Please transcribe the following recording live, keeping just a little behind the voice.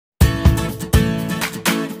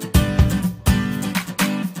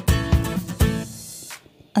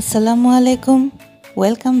আসসালামু আলাইকুম,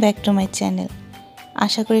 welcome back to my channel.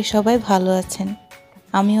 আশা করি সবাই ভালো আছেন।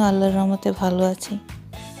 আমিও আল্লাহর রহমতে ভালো আছি।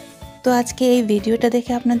 তো আজকে এই ভিডিওটা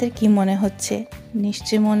দেখে আপনাদের কি মনে হচ্ছে?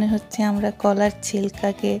 নিশ্চয়ই মনে হচ্ছে আমরা কলার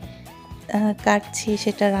ছিলকাকে কাটছি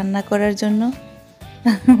সেটা রান্না করার জন্য।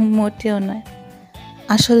 মোটেও নয়।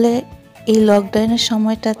 আসলে এই লকডাউনের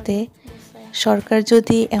সময়টাতে সরকার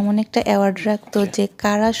যদি এমন একটা অ্যাওয়ার্ড রাখতো যে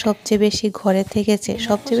কারা সবচেয়ে বেশি ঘরে থেকেছে,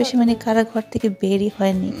 সবচেয়ে বেশি মানে কারা ঘর থেকে বেরই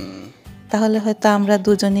হয়নি, তাহলে হয়তো আমরা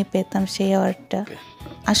দুজনেই পেতাম সেই অ্যাওয়ার্ডটা।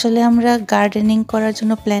 আসলে আমরা গার্ডেনিং করার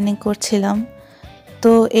জন্য প্ল্যানিং করছিলাম,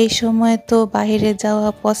 তো এই সময় তো বাইরে যাওয়া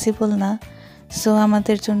পসিবল না। সো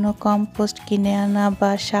আমাদের জন্য কম্পোস্ট কিনে আনা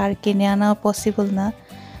বা সার কিনে আনাও পসিবল না।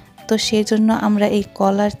 তো সেই জন্য আমরা এই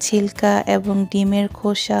কলার ছিলকা এবং ডিমের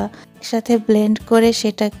খোসা সাথে ব্লেন্ড করে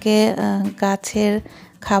সেটাকে গাছের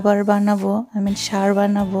খাবার বানাবো, সার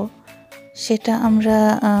বানাবো। সেটা আমরা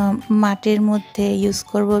মাটির মধ্যে ইউজ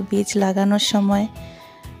করব বীজ লাগানোর সময়।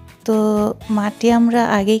 তো মাটি আমরা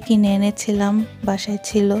আগেই কিনে এনেছিলাম, বাসায়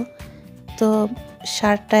ছিল, তো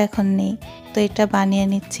সারটা এখন নেই, তো এটা বানিয়ে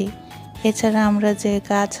নিচ্ছি। এছাড়া আমরা যে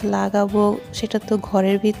গাছ লাগাবো সেটা তো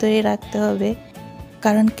ঘরের ভিতরেই রাখতে হবে,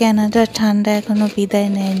 কারণ কানাডার ঠান্ডা এখনও বিদায়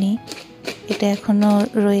নেয়নি, এটা এখনও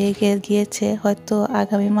রয়ে গিয়েছে, হয়তো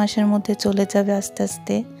আগামী মাসের মধ্যে চলে যাবে আস্তে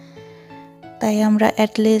আস্তে। তাই আমরা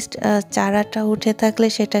অ্যাটলিস্ট চারাটা উঠে থাকলে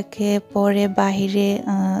সেটাকে পরে বাহিরে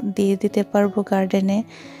দিয়ে দিতে পারবো গার্ডেনে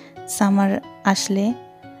সামার আসলে।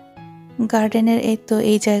 গার্ডেনের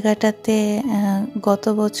এই জায়গাটাতে গত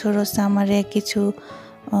বছরও সামারে কিছু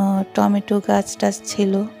টমেটো গাছ টাছ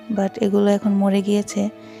ছিল, বাট এগুলো এখন মরে গিয়েছে।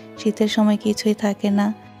 শীতের সময় কিছুই থাকে না,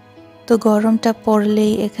 তো গরমটা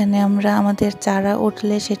পড়লেই এখানে আমরা আমাদের চারা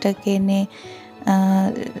উঠলে সেটাকে এনে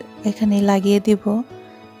এখানে লাগিয়ে দিব,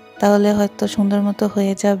 তাহলে হয়তো সুন্দর মতো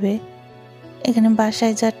হয়ে যাবে। এখানে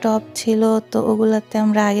বাসায় যা টব ছিল তো ওগুলাতে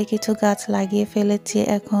আমরা আগে কিছু গাছ লাগিয়ে ফেলেছি,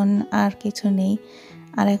 এখন আর কিছু নেই।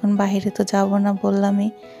 আর এখন বাইরে তো যাব না, বললামই,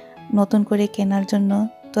 নতুন করে কেনার জন্য।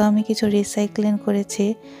 তো আমি কিছু রিসাইক্লিং করেছি।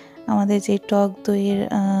 আমাদের যে টক দইয়ের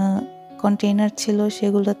কন্টেইনার ছিল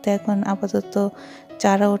সেগুলোতে এখন আপাতত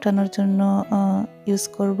চারা ওঠানোর জন্য ইউজ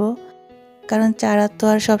করব, কারণ চারা তো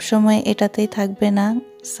আর সবসময় এটাতেই থাকবে না।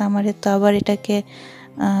 সামারে তো আবার এটাকে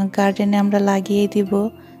গার্ডেনে আমরা লাগিয়ে দিব।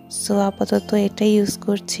 সো আপাতত এটাই ইউজ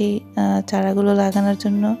করছি চারাগুলো লাগানোর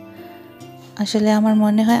জন্য। আসলে আমার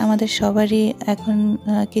মনে হয় আমাদের সবারই এখন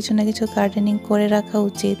কিছু না কিছু গার্ডেনিং করে রাখা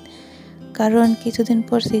উচিত, কারণ কিছুদিন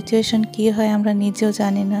পর সিচুয়েশন কি হয় আমরা নিজেও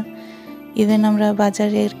জানি না। ইভেন আমরা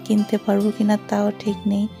বাজারে কিনতে পারবো কিনা তাও ঠিক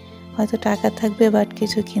নেই। হয়তো টাকা থাকবে বাট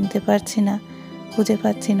কিছু কিনতে পারছি না, খুঁজে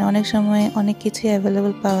পাচ্ছি না। অনেক সময় অনেক কিছুই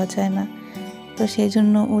অ্যাভেলেবল পাওয়া যায় না। তো সেই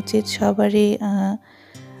জন্য উচিত সবারই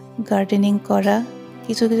গার্ডেনিং করা,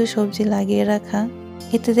 কিছু কিছু সবজি লাগিয়ে রাখা।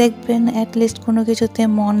 এতে দেখবেন অ্যাটলিস্ট কোনো কিছুতে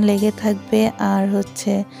মন লেগে থাকবে আর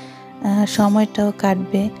সময়টাও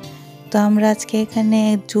কাটবে। তো আমরা আজকে এখানে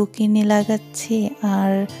জুকিনি লাগাচ্ছি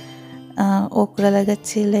আর ওকরা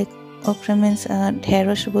লাগাচ্ছি। লাইক ওকরা মিন্স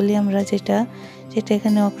ঢেঁড়স বলি আমরা, যেটা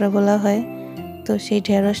এখানে ওকরা বলা হয়। তো সেই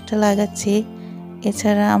ঢেঁড়সটা লাগাচ্ছি।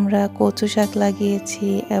 এছাড়া আমরা কচু শাক লাগিয়েছি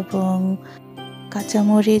এবং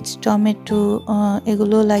কাঁচামরিচ, টমেটো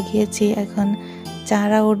এগুলো লাগিয়েছি। এখন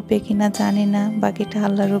চারা উঠবে কিনা জানি না, বাকিটা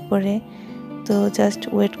আল্লাহর উপরে, তো জাস্ট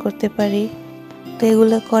ওয়েট করতে পারি। তো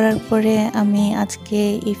এগুলো করার পরে আমি আজকে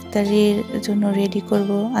ইফতারির জন্য রেডি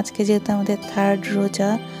করব। আজকে যেহেতু আমাদের থার্ড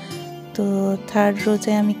রোজা, তো থার্ড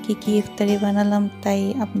রোজায় আমি কি ইফতারি বানালাম তাই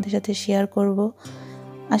আপনাদের সাথে শেয়ার করব।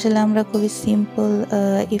 আসলে আমরা খুবই সিম্পল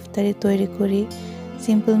ইফতারি তৈরি করি।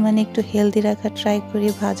 সিম্পল মানে একটু হেলদি রাখা ট্রাই করি,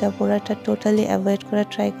 ভাজা পোড়াটা টোটালি অ্যাভয়েড করা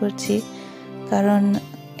ট্রাই করছি, কারণ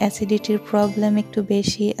অ্যাসিডিটির প্রবলেম একটু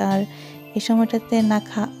বেশি, আর এই সময়টাতে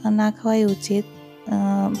না খাওয়াই উচিত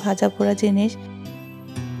ভাজা পোড়া জিনিস।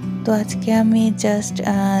 তো আজকে আমি জাস্ট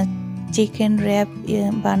চিকেন র্যাপ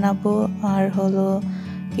বানাবো, আর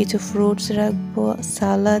কিছু ফ্রুটস রাখবো,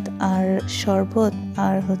 সালাদ আর শরবত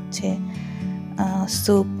আর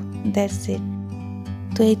স্যুপ, দ্যাটস ইট।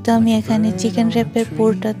 তো এই তো আমি এখানে চিকেন র্যাপের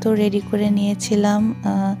পুরটা তো রেডি করে নিয়েছিলাম,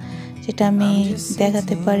 সেটা আমি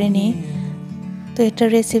দেখাতে পারিনি। তো এটার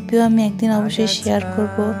রেসিপিও আমি একদিন অবশ্যই শেয়ার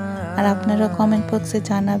করব, আর আপনারা কমেন্ট বক্সে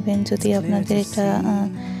জানাবেন যদি আপনাদের এটা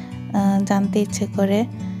জানতে ইচ্ছে করে।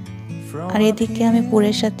 আর এদিকে আমি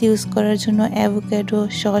পুরের সাথে ইউজ করার জন্য অ্যাভোকাডো,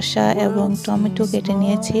 শসা এবং টমেটো কেটে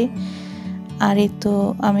নিয়েছি। আর এই তো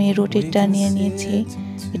আমি রুটিটা নিয়ে নিয়েছি।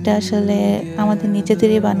 এটা আসলে আমাদের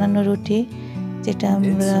নিজেদেরই বানানো রুটি, যেটা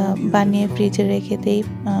আমরা বানিয়ে ফ্রিজে রেখে দিই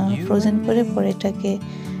ফ্রোজেন করে, পরে এটাকে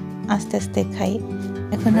আস্তে আস্তে খাই।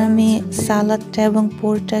 এখন আমি সালাদটা এবং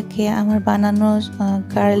পোরটাকে আমার বানানো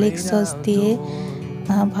গার্লিক সস দিয়ে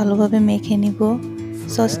ভালোভাবে মেখে নিব।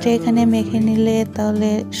 সসটা এখানে মেখে নিলে তাহলে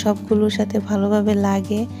সবগুলোর সাথে ভালোভাবে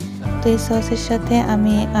লাগে। তো এই সসের সাথে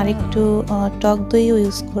আমি আরেকটু টক দইও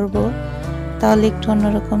ইউজ করব, তাহলে একটু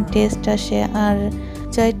অন্যরকম টেস্ট আসে। আর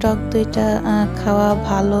চাই টক দইটা খাওয়া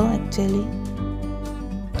ভালো অ্যাকচুয়ালি।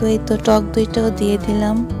 তো এই তো টক দইটাও দিয়ে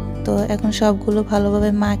দিলাম। তো এখন সবগুলো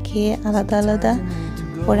ভালোভাবে মাখিয়ে আলাদা আলাদা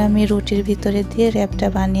পরে আমি রুটির ভিতরে দিয়ে র্যাপটা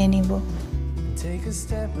বানিয়ে নিব।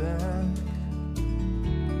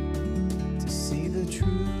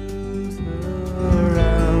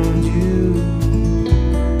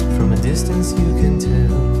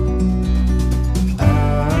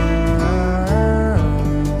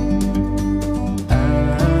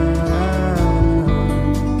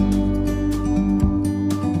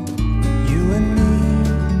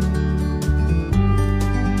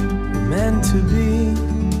 To be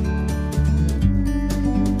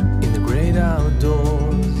in the great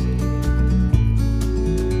outdoors,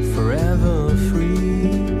 forever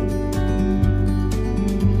free,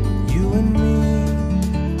 you and me,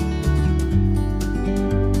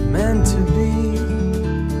 meant to be.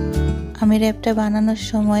 আমি র্যাপটা বানানোর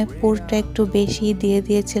সময় পুরটা একটু বেশি দিয়ে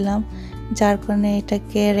দিয়েছিলাম, যার কারণে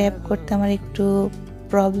এটাকে র্যাপ করতে আমার একটু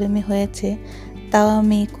প্রবলেমই হয়েছে। তাও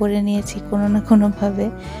আমি করে নিয়েছি কোনো না কোনোভাবে,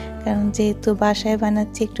 কারণ যেহেতু বাসায়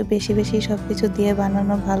বানাচ্ছি একটু বেশি বেশি সব কিছু দিয়ে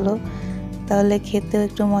বানানো ভালো, তাহলে খেতেও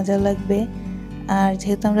একটু মজা লাগবে। আর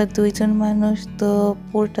যেহেতু আমরা দুইজন মানুষ, তো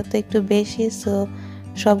পুরটা তো একটু বেশি, সো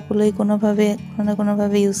সবগুলোই কোনো না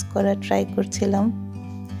কোনোভাবে ইউজ করার ট্রাই করছিলাম।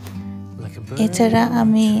 এছাড়া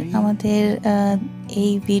আমি আমাদের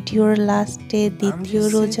এই ভিডিওর লাস্টে দ্বিতীয়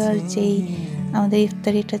রোজার যেই আমাদের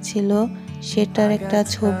ইফতারিটা ছিল সেটার একটা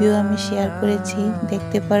ছবিও আমি শেয়ার করেছি,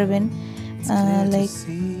 দেখতে পারবেন। লাইক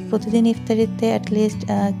প্রতিদিন ইফতারিতে অ্যাটলিস্ট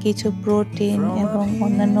কিছু প্রোটিন এবং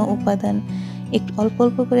অন্যান্য উপাদান একটু অল্প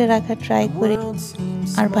অল্প করে রাখা ট্রাই করি।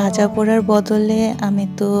 আর ভাজা পোড়ার বদলে আমি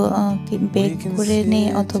তো বেক করে নিই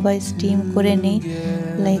অথবা স্টিম করে নিই।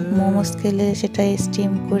 লাইক মোমোস খেলে সেটা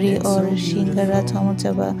স্টিম করি, ওর সিঙ্গারা,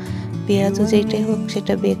 চামচা বা পেঁয়াজু যেটাই হোক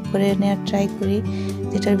সেটা বেক করে নেওয়ার ট্রাই করি,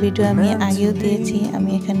 যেটার ভিডিও আমি আগেও দিয়েছি। আমি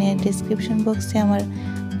এখানে ডেসক্রিপশন বক্সে আমার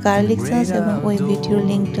গার্লিক সস এবং ওই ভিডিওর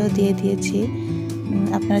লিঙ্কটাও দিয়ে দিয়েছি,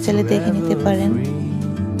 আপনারা চাইলে দেখে নিতে পারেন।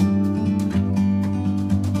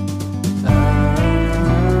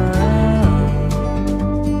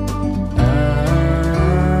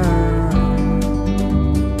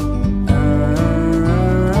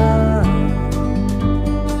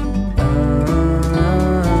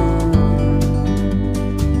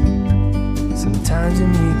 Sometimes you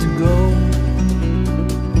need to go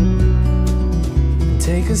and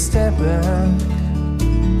take a step back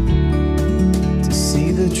to see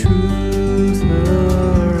the truth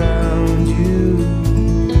around you.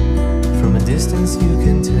 From a distance you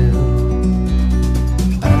can tell.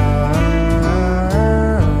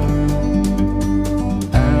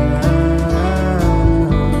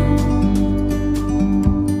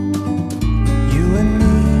 You and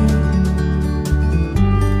me,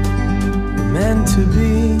 meant to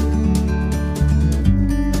be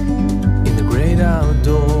in the great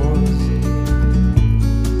outdoors,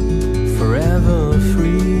 forever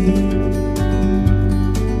free,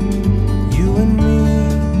 you and me,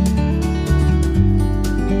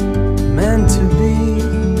 meant to be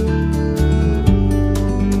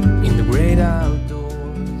in the great outdoors.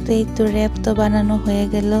 তো এই তো rap তো বানানো হয়ে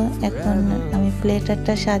গেল, এখন আমি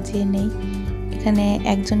প্লেটারটা সাজিয়ে নেই। এখানে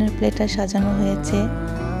একজনের প্লেটার সাজানো হয়েছে,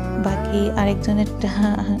 বাকি আরেকজনেরটা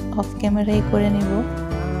অফ ক্যামেরাই করে নেব।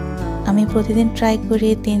 আমি প্রতিদিন ট্রাই করি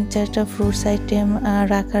 3-4টা ফ্রুটস আইটেম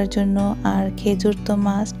রাখার জন্য, আর খেজুর তো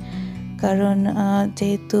মাস্ট, কারণ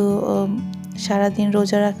যেহেতু সারাদিন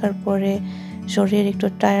রোজা রাখার পরে শরীর একটু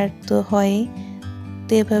টায়ার্ড তো হয়।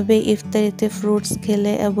 তো এভাবে ইফতারিতে ফ্রুটস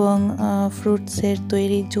খেলে এবং ফ্রুটসের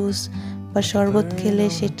তৈরি জুস বা শরবত খেলে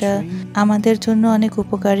সেটা আমাদের জন্য অনেক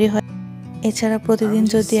উপকারী হয়। এছাড়া প্রতিদিন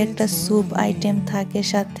যদি একটা স্যুপ আইটেম থাকে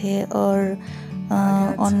সাথে, ওর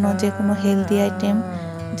অন্য যে কোনো হেলদি আইটেম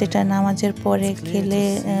যেটা নামাজের পরে খেলে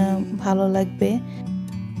ভালো লাগবে।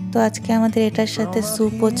 তো আজকে আমাদের এটার সাথে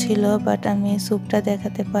স্যুপও ছিল, বাট আমি স্যুপটা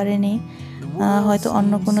দেখাতে পারিনি। হয়তো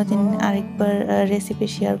অন্য কোনো দিন আরেকবার রেসিপি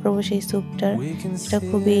শেয়ার করবো সেই স্যুপটার। এটা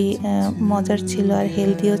খুবই মজার ছিল আর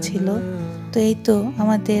হেলদিও ছিল। তো এই তো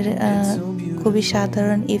আমাদের খুবই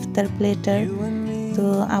সাধারণ ইফতার প্লেটার। তো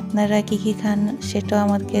আপনারা কি কি খান সেটাও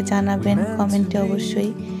আমাকে জানাবেন কমেন্টে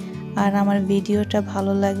অবশ্যই। আর আমার ভিডিওটা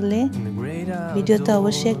ভালো লাগলে ভিডিওতে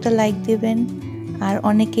অবশ্যই একটা লাইক দিবেন। আর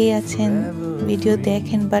অনেকেই আছেন ভিডিও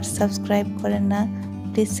দেখেন বাট সাবস্ক্রাইব করেন না,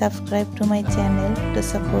 please subscribe to my channel to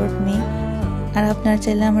support me. আর আপনারা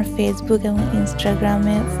চাইলে আমার ফেসবুক এবং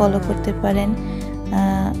ইনস্টাগ্রামে ফলো করতে পারেন,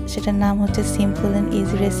 সেটার নাম হচ্ছে simple and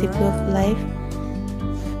easy recipe of life.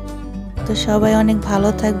 তো সবাই অনেক ভালো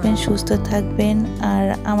থাকবেন, সুস্থ থাকবেন, আর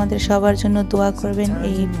আমাদের সবার জন্য দোয়া করবেন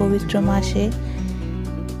এই পবিত্র মাসে।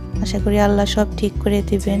 আশা করি আল্লাহ সব ঠিক করে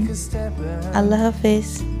দিবেন। আল্লাহ হাফেজ।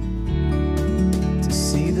 To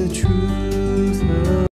see the truth